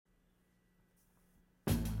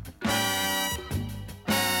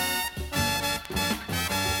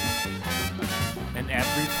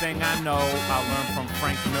Everything I know, I learned from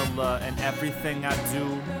Frank Miller, and everything I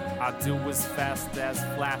do as fast as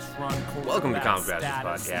Flash Run. Welcome to Comic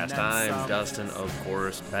Bastards Podcast. I'm Dustin, of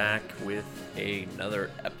course, back with another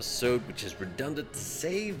episode, which is redundant to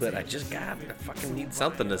say, but I fucking need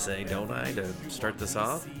something to say, don't I, to start this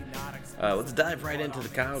off? Let's dive right into the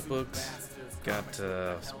comic books. Got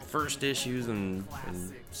some first issues and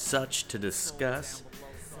such to discuss.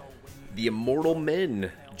 The Immortal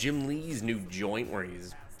Men, Jim Lee's new joint where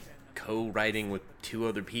he's co-writing with two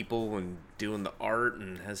other people and doing the art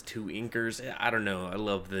and has two inkers. I don't know. I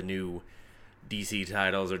love the new DC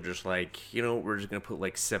titles are just like, we're just going to put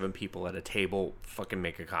like 7 people at a table, fucking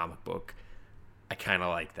make a comic book. I kind of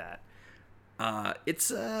like that.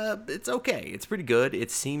 It's okay. It's pretty good. It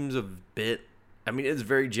seems a bit, it's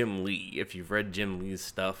very Jim Lee. If you've read Jim Lee's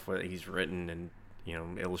stuff that he's written and,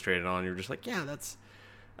 illustrated on, you're just like, yeah, that's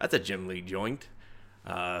a Jim Lee joint.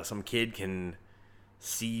 Some kid can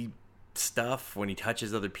see stuff when he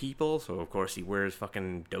touches other people, so of course he wears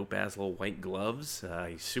fucking dope-ass little white gloves.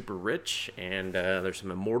 He's super rich, and there's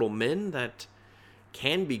some immortal men that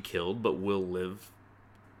can be killed, but will live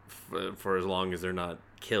for as long as they're not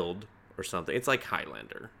killed or something. It's like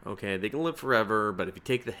Highlander, okay? They can live forever, but if you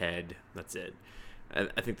take the head, that's it.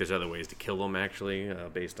 I think there's other ways to kill them, actually,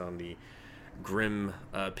 based on the grim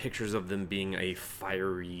pictures of them being a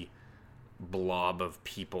fiery blob of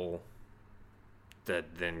people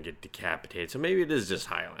that then get decapitated. So maybe it is just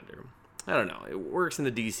Highlander. I don't know. It works in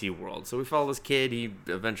the DC world. So we follow this kid. He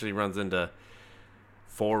eventually runs into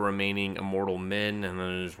 4 remaining immortal men, and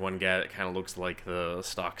then there's one guy that kind of looks like the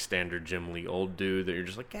stock standard Jim Lee old dude that you're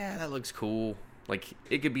just like, yeah, that looks cool. Like,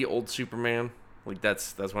 it could be old Superman. Like,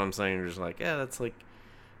 that's what I'm saying. You're just like, yeah, that's like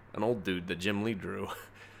an old dude that Jim Lee drew.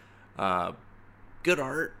 Good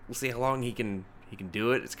art. We'll see how long he can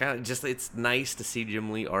do it. It's kind of just, it's nice to see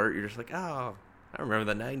Jim Lee art. You're just like, oh, I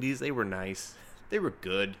remember the 90s. They were nice. They were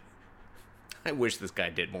good. I wish this guy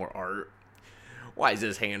did more art. Why is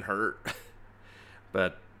his hand hurt?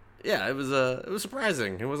 But yeah, it was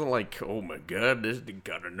surprising. It wasn't like, oh my god, this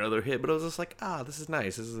got another hit. But it was just like, this is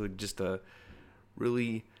nice. This is just a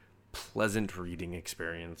really pleasant reading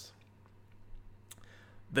experience.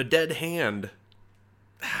 The Dead Hand.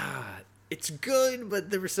 It's good, but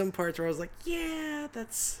there were some parts where I was like, yeah,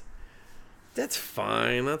 that's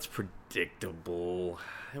fine. That's predictable.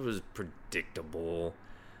 It was predictable.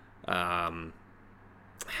 God,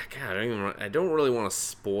 I don't really want to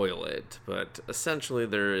spoil it, but essentially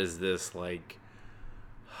there is this, like,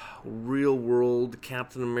 real world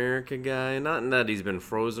Captain America guy. Not that he's been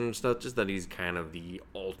frozen and stuff, just that he's kind of the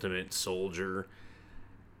ultimate soldier.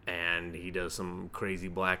 And he does some crazy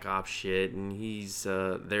Black Ops shit, and he's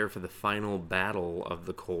there for the final battle of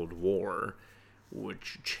the Cold War,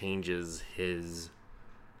 which changes his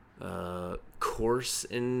course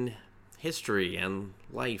in history and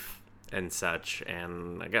life and such.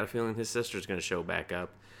 And I got a feeling his sister's going to show back up.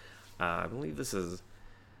 I believe this is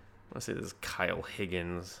Kyle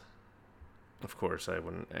Higgins. Of course, I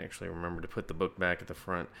wouldn't actually remember to put the book back at the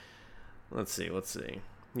front. Let's see.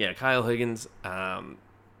 Yeah, Kyle Higgins.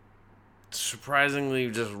 Surprisingly,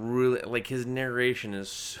 just really, like, his narration is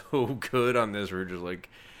so good on this. We're just like,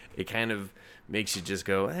 it kind of makes you just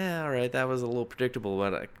go, alright, that was a little predictable,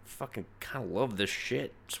 but I fucking kind of love this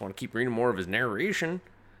shit. Just want to keep reading more of his narration.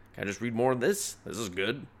 Can I just read more of this? This is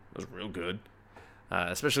good. This is real good.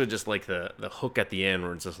 Especially just like the hook at the end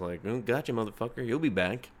where it's just like, oh, gotcha, motherfucker. You'll be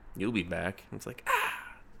back. And it's like,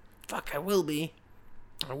 fuck, I will be.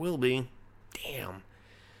 Damn.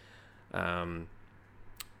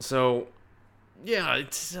 So, yeah,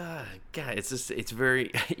 it's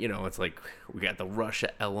very, it's like, we got the Russia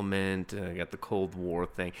element, we got the Cold War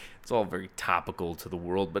thing. It's all very topical to the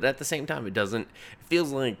world, but at the same time, it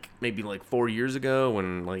feels like maybe like 4 years ago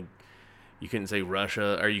when, like, you couldn't say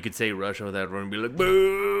Russia, or you could say Russia without everyone be like,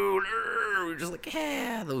 boo, we're just like,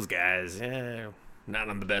 yeah, those guys, yeah, not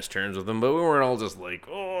on the best terms with them, but we weren't all just like,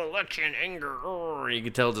 oh, election, anger, oh, you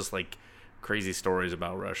could tell just, like, crazy stories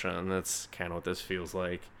about Russia, and that's kind of what this feels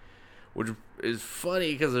like. Which is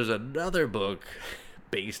funny because there's another book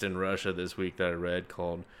based in Russia this week that I read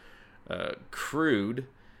called Crude,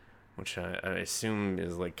 which I assume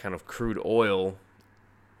is like kind of crude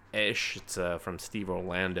oil-ish. It's from Steve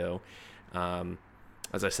Orlando.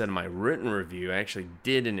 As I said in my written review, I actually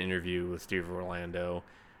did an interview with Steve Orlando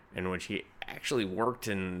in which he actually worked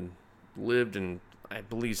and lived in, I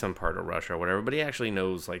believe, some part of Russia or whatever, but he actually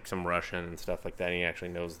knows like some Russian and stuff like that. And he actually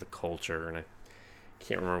knows the culture, and I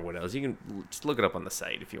can't remember what else. You can just look it up on the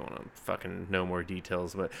site if you want to fucking know more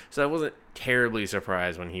details. But so I wasn't terribly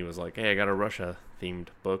surprised when he was like, hey, I got a Russia themed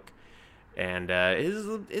book. And it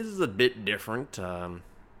is a bit different.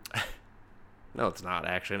 No, it's not,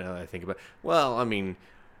 actually, now that I think about it. Well, I mean,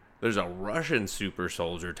 there's a Russian super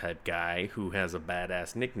soldier type guy who has a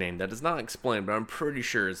badass nickname that is not explained, but I'm pretty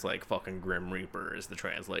sure it's like fucking Grim Reaper is the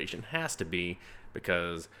translation. Has to be,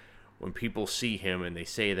 because when people see him and they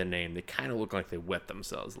say the name, they kind of look like they wet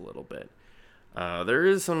themselves a little bit. There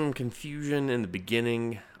is some confusion in the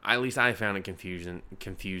beginning. At least I found it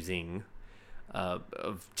confusing.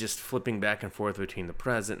 Of just flipping back and forth between the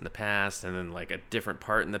present and the past, and then like a different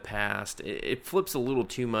part in the past. It flips a little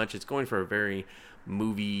too much. It's going for a very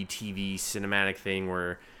movie, TV, cinematic thing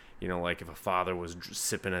where, you know, like if a father was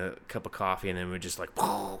sipping a cup of coffee and then would just like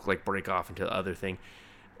break off into the other thing.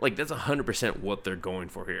 Like, that's 100% what they're going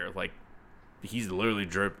for here. Like, he's literally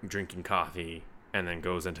drinking coffee and then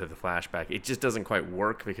goes into the flashback. It just doesn't quite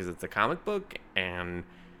work because it's a comic book, and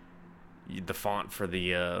the font for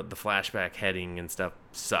the flashback heading and stuff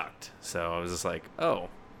sucked. So I was just like, oh,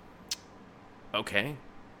 okay,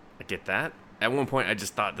 I get that. At one point, I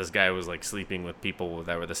just thought this guy was like sleeping with people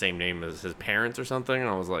that were the same name as his parents or something, and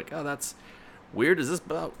I was like, oh, that's weird. Is this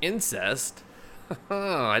about incest?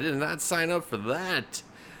 I did not sign up for that.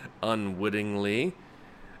 Unwittingly.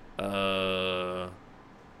 Oh,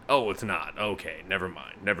 it's not. Okay, never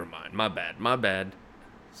mind. My bad.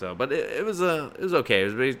 So, but it was okay.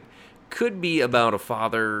 It could be about a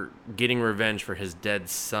father getting revenge for his dead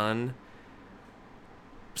son,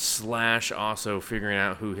 / also figuring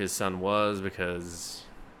out who his son was, because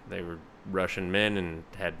they were Russian men and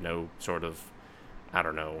had no sort of, I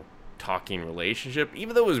don't know, talking relationship,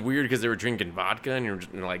 even though it was weird because they were drinking vodka and you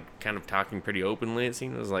were like kind of talking pretty openly. It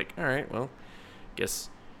seemed. It was like, all right, well, guess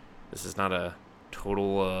this is not a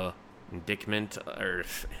total indictment. Oh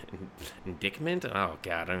god,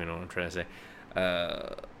 I don't even know what I'm trying to say.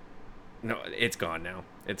 No, it's gone now.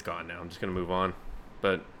 I'm just gonna move on.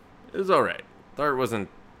 But it was all right. The art wasn't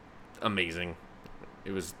amazing.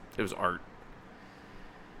 It was art.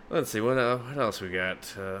 Let's see what else we got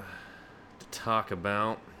to talk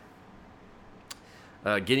about.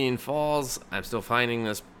 Gideon Falls, I'm still finding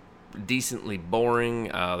this decently boring.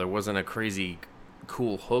 There wasn't a crazy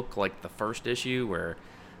cool hook like the first issue where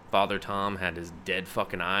Father Tom had his dead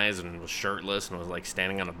fucking eyes and was shirtless and was like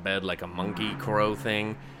standing on a bed like a monkey crow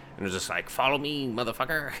thing. And it was just like, follow me,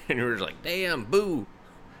 motherfucker. And we were just like, damn, boo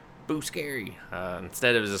scary.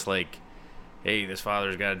 Instead it was just like, hey, this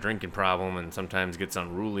father's got a drinking problem and sometimes gets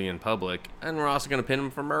unruly in public, and we're also going to pin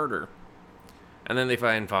him for murder. And then they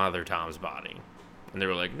find Father Tom's body. And they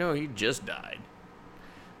were like, no, he just died.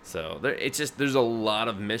 So there's a lot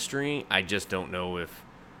of mystery. I just don't know if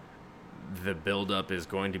the buildup is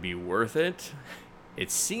going to be worth it.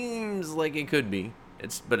 It seems like it could be.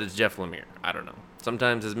 But it's Jeff Lemire. I don't know.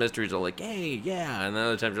 Sometimes his mysteries are like, hey, yeah. And then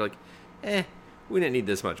other times you're like, we didn't need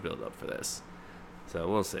this much buildup for this. So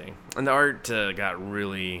we'll see. And the art got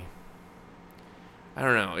really, I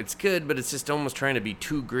don't know. It's good, but it's just almost trying to be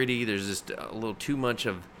too gritty. There's just a little too much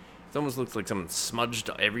of, it almost looks like someone smudged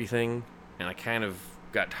everything. And I kind of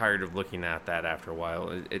got tired of looking at that after a while.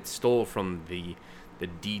 It stole from the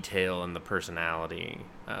detail and the personality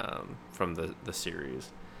from the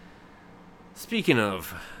series. Speaking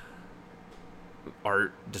of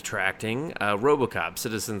art detracting, RoboCop,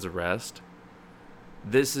 Citizen's Arrest.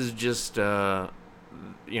 This is just, Brian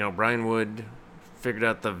Wood figured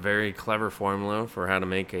out the very clever formula for how to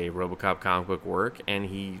make a RoboCop comic book work, and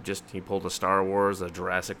he pulled a Star Wars, a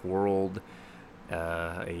Jurassic World,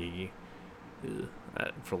 for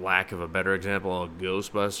lack of a better example, a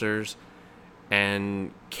Ghostbusters,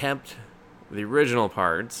 and kept the original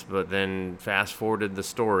parts, but then fast-forwarded the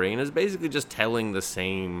story, and is basically just telling the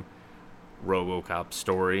same RoboCop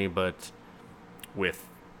story, but with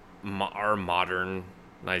our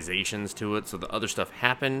modernizations to it. So the other stuff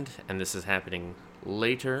happened, and this is happening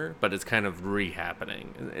later, but it's kind of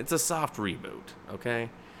re-happening. It's a soft reboot, okay?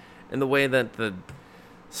 In the way that the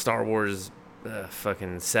Star Wars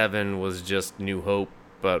fucking 7 was just New Hope,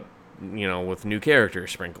 but with new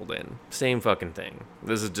characters sprinkled in. Same fucking thing.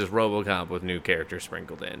 This is just RoboCop with new characters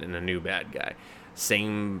sprinkled in and a new bad guy.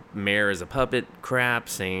 Same mayor as a puppet crap,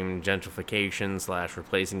 same gentrification /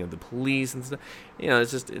 replacing of the police and stuff.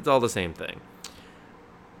 It's all the same thing.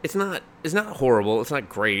 It's not horrible. It's not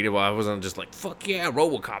great. Well, I wasn't just like, fuck yeah,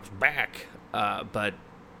 RoboCop's back. But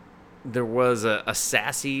there was a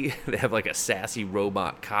sassy, they have like a sassy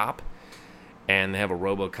robot cop, and they have a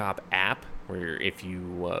RoboCop app where if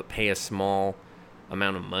you pay a small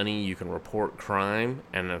amount of money, you can report crime,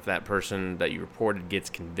 and if that person that you reported gets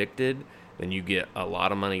convicted, then you get a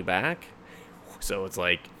lot of money back. So it's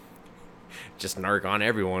like, just narc on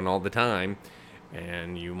everyone all the time,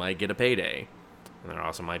 and you might get a payday. And there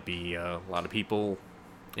also might be a lot of people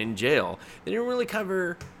in jail. They didn't really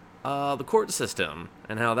cover the court system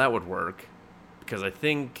and how that would work, because I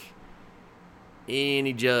think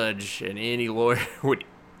any judge and any lawyer would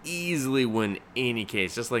easily win any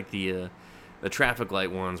case, just like the traffic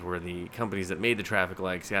light ones, where the companies that made the traffic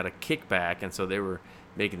lights got a kickback, and so they were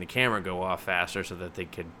making the camera go off faster so that they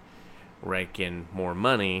could rake in more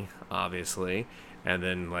money, obviously, and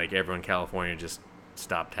then like everyone in California just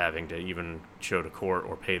stopped having to even show to court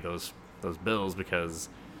or pay those bills because,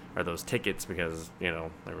 or those tickets, because, you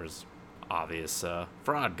know, there was obvious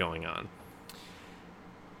fraud going on.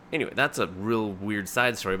 Anyway, that's a real weird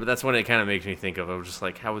side story, but that's what it kind of makes me think of. I was just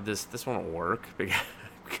like, how would this won't work?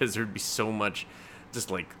 Because there'd be so much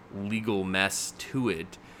just like legal mess to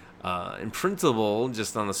it. In principle,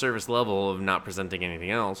 just on the surface level of not presenting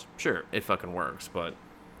anything else, sure, it fucking works. But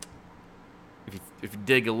if you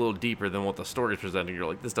dig a little deeper than what the story's presenting, you're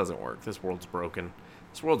like, this doesn't work. This world's broken.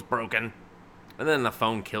 This world's broken. And then the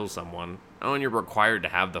phone kills someone. Oh, and you're required to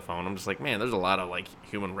have the phone. I'm just like, man, there's a lot of like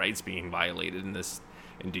human rights being violated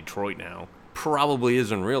in Detroit now. Probably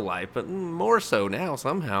is in real life, but more so now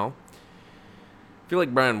somehow. If you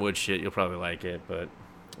like Brian Wood shit, you'll probably like it, but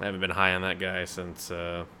I haven't been high on that guy since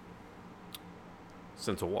a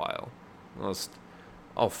while.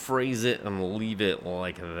 I'll phrase it and leave it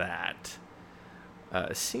like that.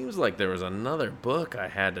 It seems like there was another book I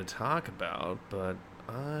had to talk about, but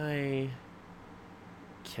I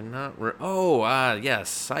cannot... yes,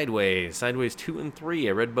 Sideways. Sideways 2 and 3.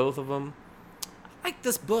 I read both of them. I like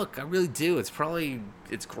this book. I really do. It's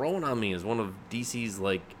growing on me as one of DC's,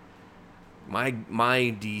 like, my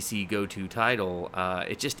DC go-to title.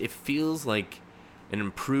 It feels like an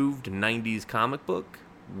improved 90s comic book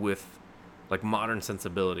with like modern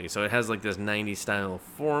sensibility. So it has like this 90s style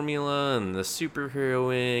formula and the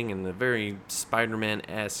superheroing and the very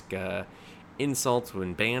Spider-Man-esque insults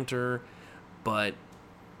and banter, but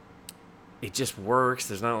it just works.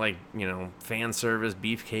 There's not like, you know, fan service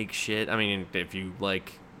beefcake shit. I mean, if you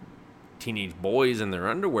like teenage boys in their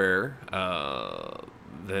underwear,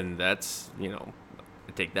 then that's, you know,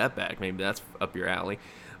 I take that back. Maybe that's up your alley.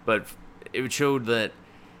 But it showed that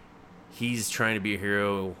he's trying to be a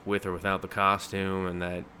hero with or without the costume, and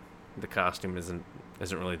that the costume isn't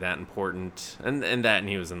really that important, and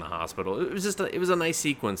he was in the hospital. It was it was a nice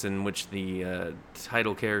sequence in which the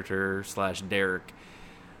title character / Derek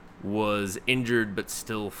was injured but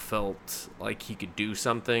still felt like he could do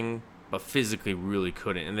something, but physically really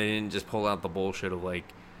couldn't, and they didn't just pull out the bullshit of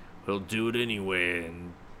like, he'll do it anyway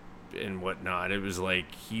and whatnot. It was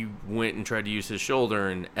like he went and tried to use his shoulder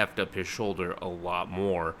and effed up his shoulder a lot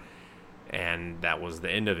more. And that was the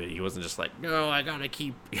end of it. He wasn't just like, no, I gotta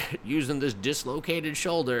keep using this dislocated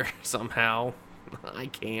shoulder somehow. I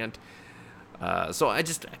can't. So I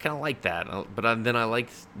kind of like that. But then I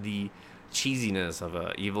liked the cheesiness of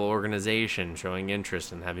a evil organization showing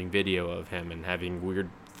interest and having video of him and having weird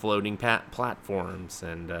floating platforms.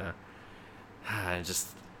 And I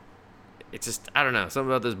don't know. Something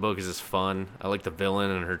about this book is just fun. I like the villain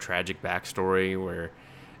and her tragic backstory, where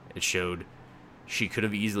it showed she could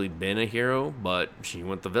have easily been a hero, but she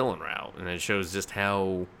went the villain route. And it shows just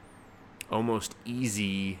how almost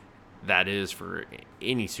easy that is for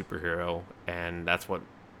any superhero. And that's what,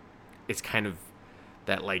 it's kind of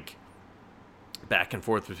that like back and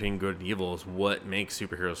forth between good and evil is what makes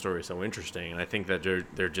superhero stories so interesting. And I think that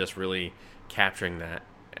they're just really capturing that.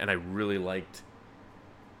 And I really liked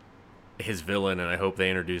his villain, and I hope they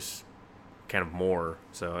introduce kind of more.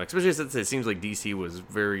 So, especially since it seems like DC was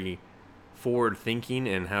very forward thinking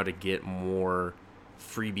in how to get more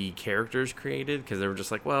freebie characters created, because they were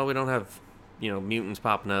just like, well, we don't have, you know, mutants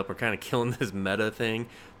popping up. We're kind of killing this meta thing.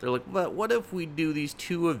 They're like, but what if we do these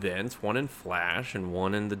 2 events, one in Flash and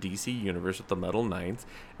one in the DC universe with the Metal Knights,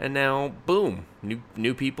 and now boom,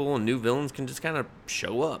 new people and new villains can just kind of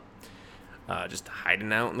show up, just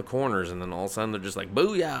hiding out in the corners, and then all of a sudden they're just like,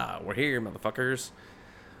 booyah, we're here, motherfuckers.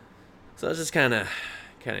 So it's just kind of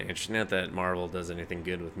interesting. Not that Marvel does anything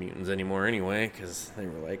good with mutants anymore anyway, because they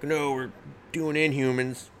were like, no, we're doing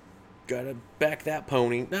Inhumans. Gotta back that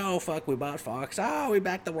pony. No, fuck, we bought Fox. Oh, we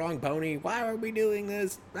backed the wrong pony. Why are we doing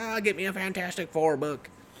this? Get me a Fantastic Four book.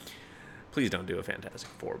 Please don't do a Fantastic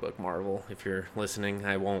Four book, Marvel. If you're listening,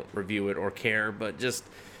 I won't review it or care, but just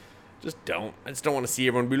don't. I just don't want to see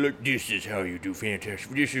everyone be like, this is how you do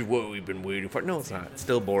Fantastic. This is what we've been waiting for. No, it's not. It's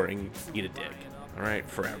still boring. Eat a dick. All right,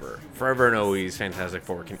 forever and always, Fantastic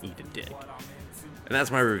Four can eat a dick. And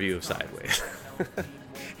that's my review of Sideways.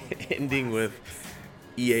 Ending with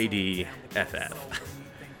EADFF.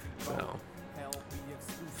 So,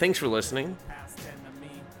 thanks for listening.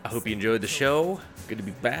 I hope you enjoyed the show. Good to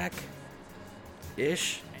be back.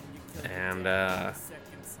 Ish. And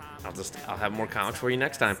I'll have more comics for you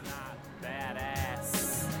next time.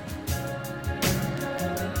 Badass.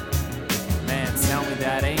 Man, tell me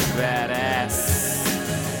that ain't badass.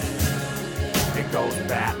 It goes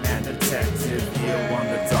Batman, Detective, Year One,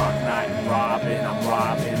 The Dark Knight, and Robin. I'm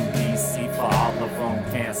Robin, DC for all of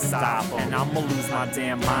them, can't stop 'em. And I'ma lose my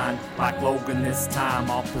damn mind, like Logan this time,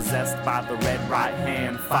 all possessed by the red right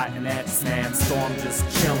hand, fighting X-Man. Storm just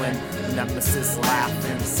chilling, Nemesis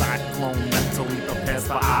laughing, Cyclone mentally prepares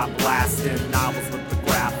for eye blasting. Novels with the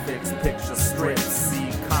graphics, picture strips, see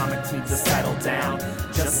comics need to settle down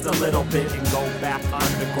just a little bit and go back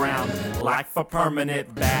underground. Like for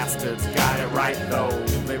permanent bastards, got it right though.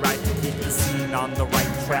 They write to keep the scene on the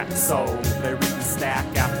right track, so they read stack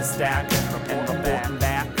after stack and reporting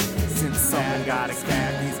back. Since someone gotta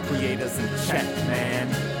keep these creators in check, man.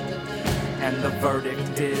 And the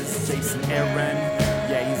verdict is Jason Aaron,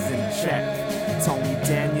 yeah, he's in check. Tony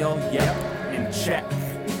Daniel, yep, in check.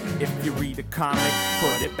 If you read a comic,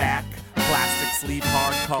 put it back. Plastic sleeve,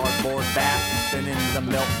 hard cardboard back. Then in the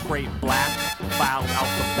milk crate black. Filed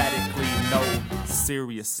alphabetically, no,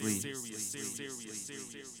 seriously.